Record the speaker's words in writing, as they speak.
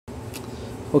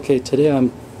Okay, today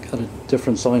I'm got a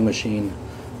different sewing machine.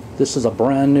 This is a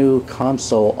brand new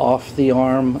Consew off the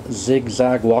arm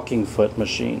zigzag walking foot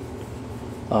machine.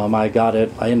 I got it.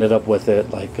 I ended up with it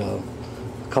like a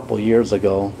couple years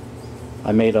ago.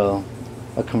 I made a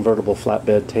convertible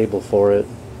flatbed table for it,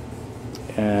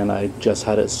 and I just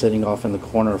had it sitting off in the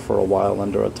corner for a while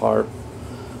under a tarp,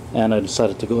 and I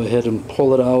decided to go ahead and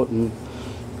pull it out and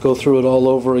go through it all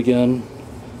over again.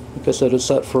 Like I said, it's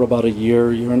set for about a year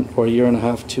or a year and a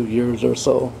half, 2 years or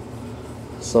so.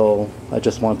 So I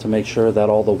just want to make sure that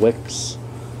all the wicks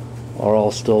are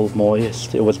all still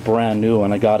moist. It was brand new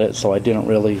when I got it, so I didn't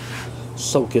really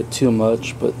soak it too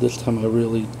much, but this time I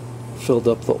really filled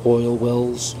up the oil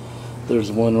wells.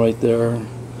 There's one right there,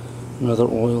 another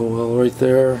oil well right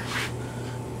there.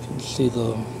 You can see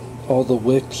all the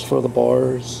wicks for the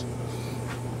bars.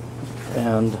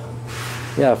 And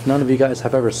yeah, if none of you guys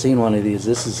have ever seen one of these,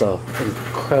 this is an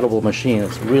incredible machine.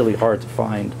 It's really hard to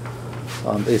find.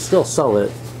 They still sell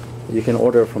it. You can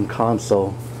order it from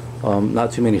Consew.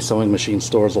 Not too many sewing machine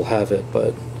stores will have it,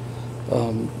 but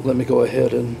let me go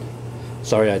ahead and...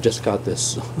 Sorry, I just got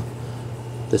this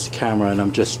this camera and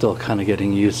I'm just still kind of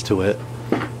getting used to it.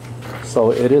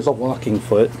 So it is a walking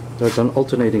foot. There's an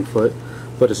alternating foot,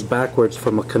 but it's backwards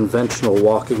from a conventional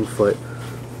walking foot.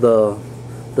 The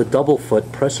double foot,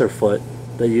 presser foot,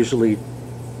 that usually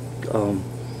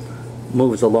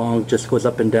moves along, just goes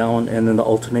up and down, and then the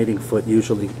alternating foot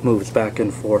usually moves back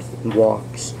and forth and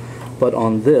walks. But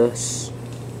on this,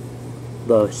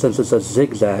 since it's a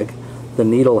zigzag, the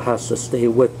needle has to stay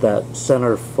with that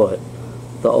center foot,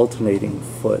 the alternating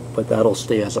foot, but that'll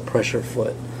stay as a pressure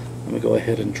foot. Let me go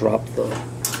ahead and drop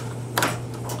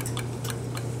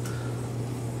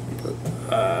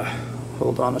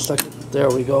hold on a second. There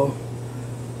we go.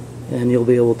 And you'll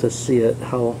be able to see it,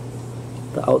 how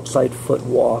the outside foot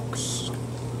walks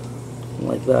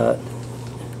like that,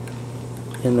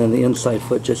 and then the inside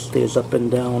foot just stays up and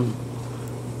down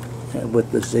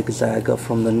with the zigzag up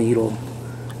from the needle.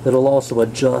 It'll also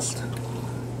adjust,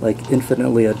 like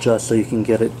infinitely adjust, so you can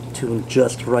get it tuned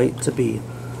just right to be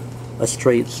a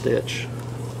straight stitch.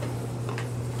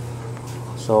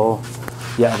 So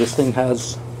yeah, this thing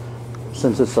has,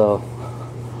 since it's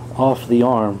off the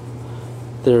arm,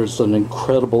 there's an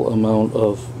incredible amount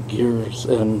of gears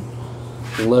and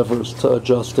levers to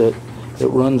adjust it. It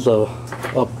runs a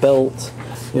belt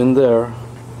in there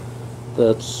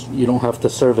that's, you don't have to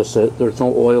service it. There's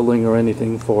no oiling or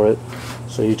anything for it,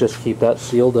 so you just keep that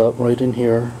sealed up right in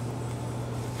here.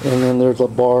 And then there's a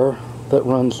bar that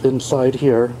runs inside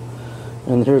here,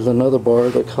 and here's another bar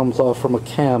that comes off from a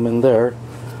cam in there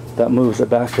that moves it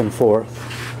back and forth.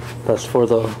 That's for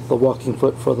the walking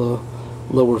foot for the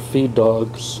lower feed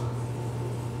dogs.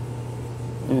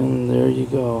 And there you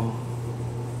go.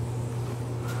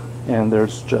 And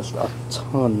there's just a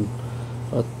ton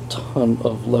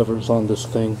of levers on this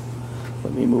thing.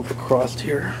 Let me move across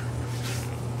here.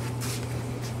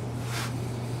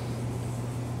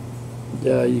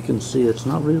 Yeah, you can see it's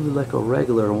not really like a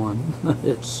regular one.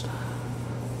 It's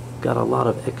got a lot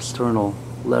of external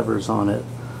levers on it.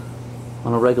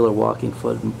 On a regular walking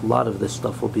foot, a lot of this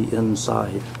stuff will be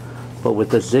inside. But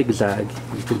with the zigzag,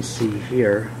 you can see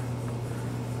here,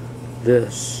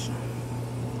 this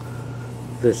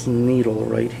needle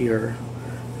right here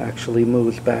actually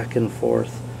moves back and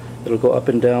forth. It'll go up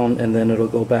and down, and then it'll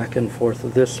go back and forth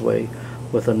this way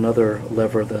with another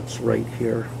lever that's right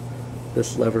here.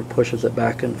 This lever pushes it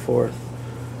back and forth,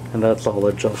 and that's all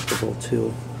adjustable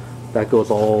too. That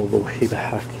goes all the way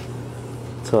back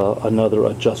to another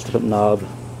adjustment knob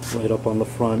right up on the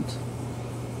front.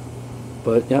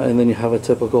 But yeah, and then you have a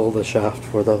typical the shaft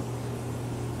for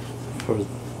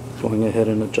going ahead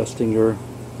and adjusting your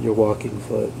walking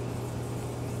foot.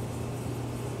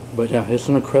 But yeah, it's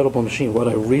an incredible machine. What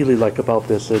I really like about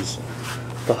this is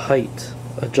the height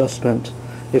adjustment.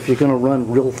 If you're going to run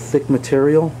real thick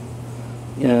material,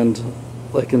 and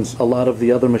like in a lot of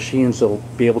the other machines, they'll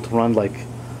be able to run like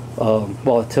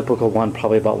well, a typical one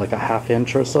probably about like a 1/2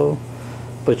 inch or so,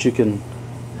 but you can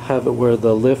have it where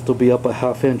the lift will be up a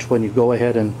 1/2 inch when you go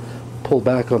ahead and pull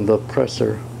back on the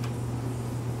presser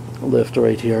lift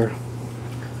right here.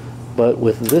 But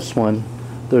with this one,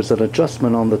 there's an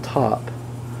adjustment on the top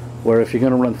where if you're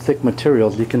going to run thick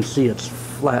materials, you can see it's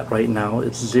flat right now.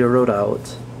 It's zeroed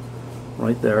out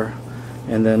right there,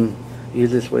 and then the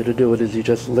easiest way to do it is you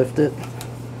just lift it,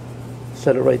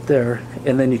 set it right there,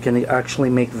 and then you can actually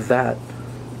make that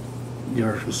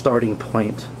your starting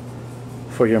point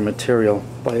for your material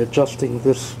by adjusting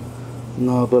this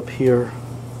knob up here.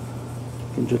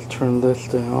 You can just turn this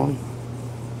down,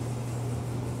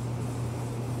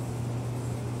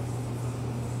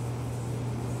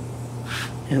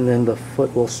 and then the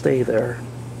foot will stay there.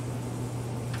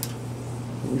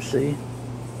 You see?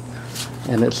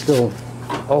 And it's still,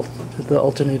 the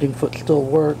alternating foot still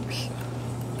works.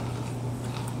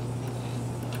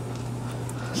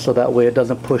 So that way it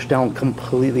doesn't push down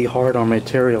completely hard on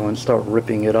material and start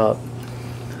ripping it up.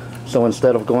 So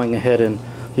instead of going ahead, and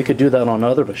you could do that on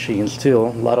other machines too. A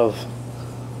lot of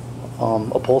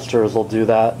upholsterers will do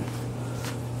that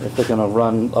if they're going to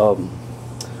run,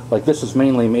 like this is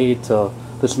mainly made to,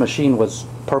 this machine was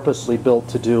purposely built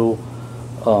to do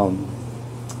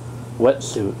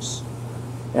wetsuits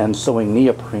and sewing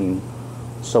neoprene.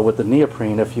 So with the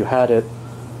neoprene, if you had it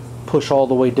push all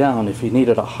the way down, if you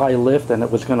needed a high lift, and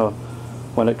it was going to,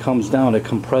 when it comes down, it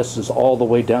compresses all the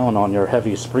way down on your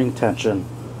heavy spring tension,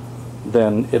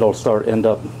 then it'll end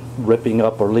up ripping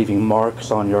up or leaving marks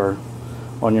on your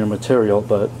material.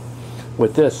 But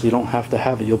with this, you don't have to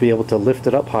have it. You'll be able to lift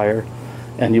it up higher,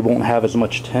 and you won't have as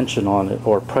much tension on it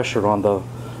or pressure on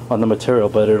the material,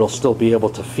 but it'll still be able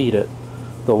to feed it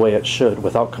the way it should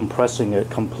without compressing it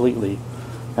completely.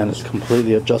 And it's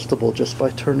completely adjustable just by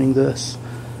turning this.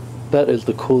 That is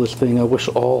the coolest thing. I wish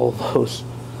all those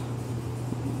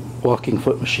walking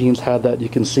foot machines had that. You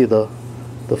can see the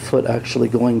foot actually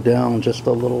going down just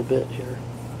a little bit here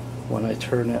when I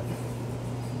turn it.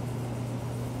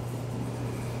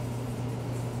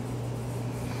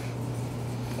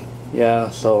 Yeah,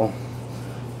 so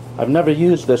I've never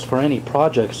used this for any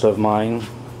projects of mine.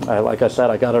 Like I said,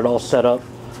 I got it all set up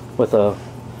with a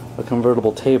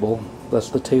convertible table. That's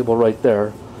the table right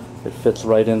there. It fits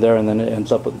right in there, and then it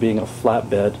ends up with being a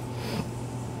flatbed.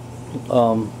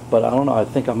 But I don't know, I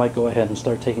think I might go ahead and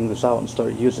start taking this out and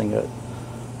start using it.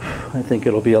 I think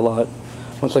it'll be a lot,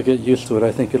 once I get used to it,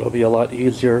 I think it'll be a lot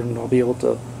easier, and I'll be able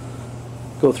to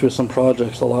go through some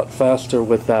projects a lot faster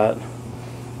with that.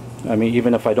 I mean,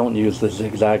 even if I don't use the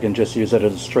zigzag and just use it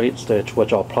as a straight stitch,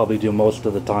 which I'll probably do most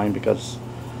of the time, because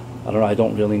I don't know, I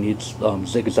don't really need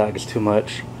zigzags too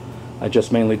much. I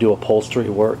just mainly do upholstery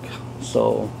work.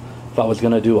 So if I was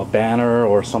going to do a banner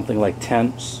or something like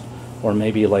tents, or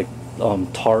maybe like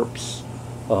tarps,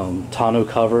 tonneau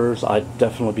covers, I'd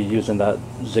definitely be using that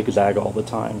zigzag all the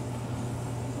time.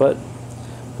 But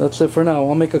that's it for now.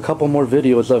 I'll make a couple more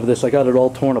videos of this. I got it all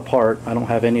torn apart. I don't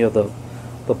have any of the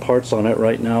parts on it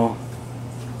right now,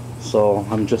 so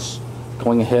I'm just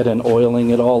going ahead and oiling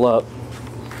it all up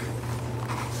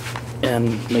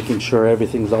and making sure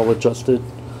everything's all adjusted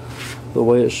the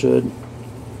way it should.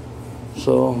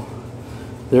 So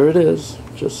there it is.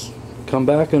 Just come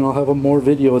back and I'll have more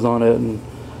videos on it, and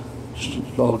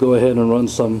I'll go ahead and run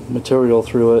some material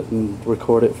through it and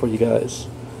record it for you guys,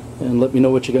 and let me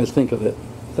know what you guys think of it.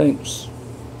 Thanks.